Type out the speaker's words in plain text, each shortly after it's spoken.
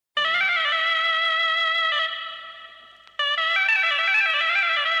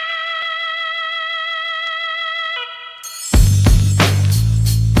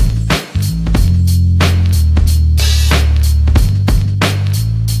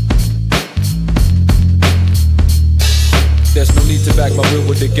back my will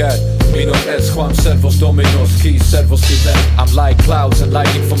with the gat. Minos es Juan Servos Dominos, keys Servos Kimet. I'm like clouds and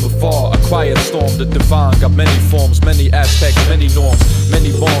lightning from afar. A quiet storm, the divine got many forms, many aspects, many norms,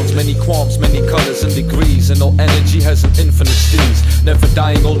 many bonds, many qualms, many colors and degrees. And all energy has an infinite steez, never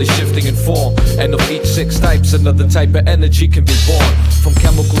dying, only shifting in form. And of each 6 types, another type of energy can be born. From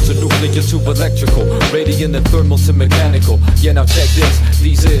chemical to nuclear to electrical, radiant and thermal to mechanical. Yeah, now check this,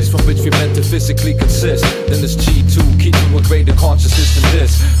 these is from which we metaphysically consist. Then there's G2, keeping a greater consciousness than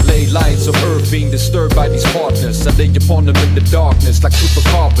this. Lay lines of earth being disturbed by these partners. I lay upon them in the darkness like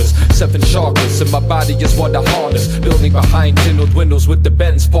supercarpets. 7 chakras, and my body is what I harness. Building behind tinted windows with the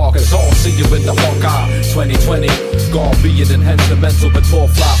Benz Parkers. All see you in the Hawkeye 2020. God be it, enhance the mental but more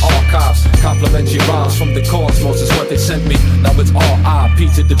fly archives. Complimentary rhymes from the cosmos is what they sent me. Now it's R.I.P.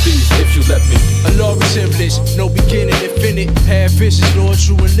 to the beast if you let me. A law resemblance, no beginning, infinite. Have visions, Lord,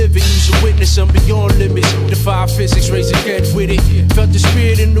 true and living. Use a witness, I'm beyond limits. Defy physics, raise a cat with it. Felt the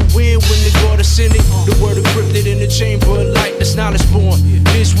spirit in the wind when the God ascended. The word encrypted in the chamber of light, that's knowledge born.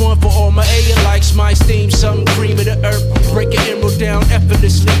 This one for all my A-likes, my steam, something cream of the earth. Break an emerald down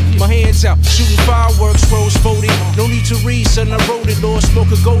effortlessly. My hands out, shooting fireworks, froze folded. No need to read, son, I wrote it, Lord,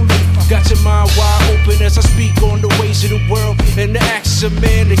 smoke a gold leaf. Got your mind wide open as I speak on the ways of the world. And the actions of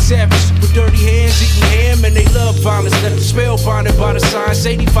man, they savage with dirty hands, eating ham, and they love violence. Left spellbinded by the signs.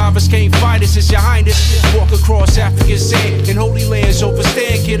 85ers can't fight us, it's your highness. Walk across African sand in holy lands,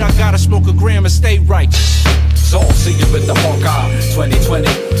 overstand, kid. I gotta smoke a gram and stay righteous. So I'll see you in the Hawkeye 2020.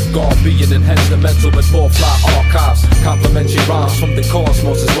 God be it, enhance the mental but more fly archives. Complimentary rhymes from the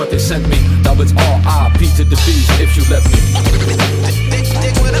cosmos is what they sent me. Now it's R.I.P. to the beast if you let me.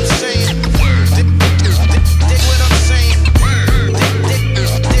 Dig what I'm saying. Dig what I'm saying.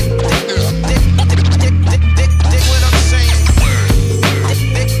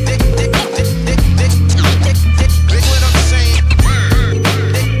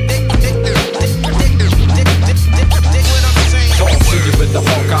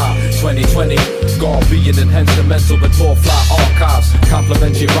 God be it, enhance the mental but more fly archives.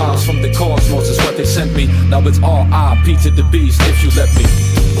 Complimentary rhymes from the cosmos is what they sent me. Now it's R.I.P. to the beast if you let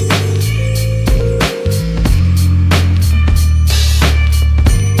me.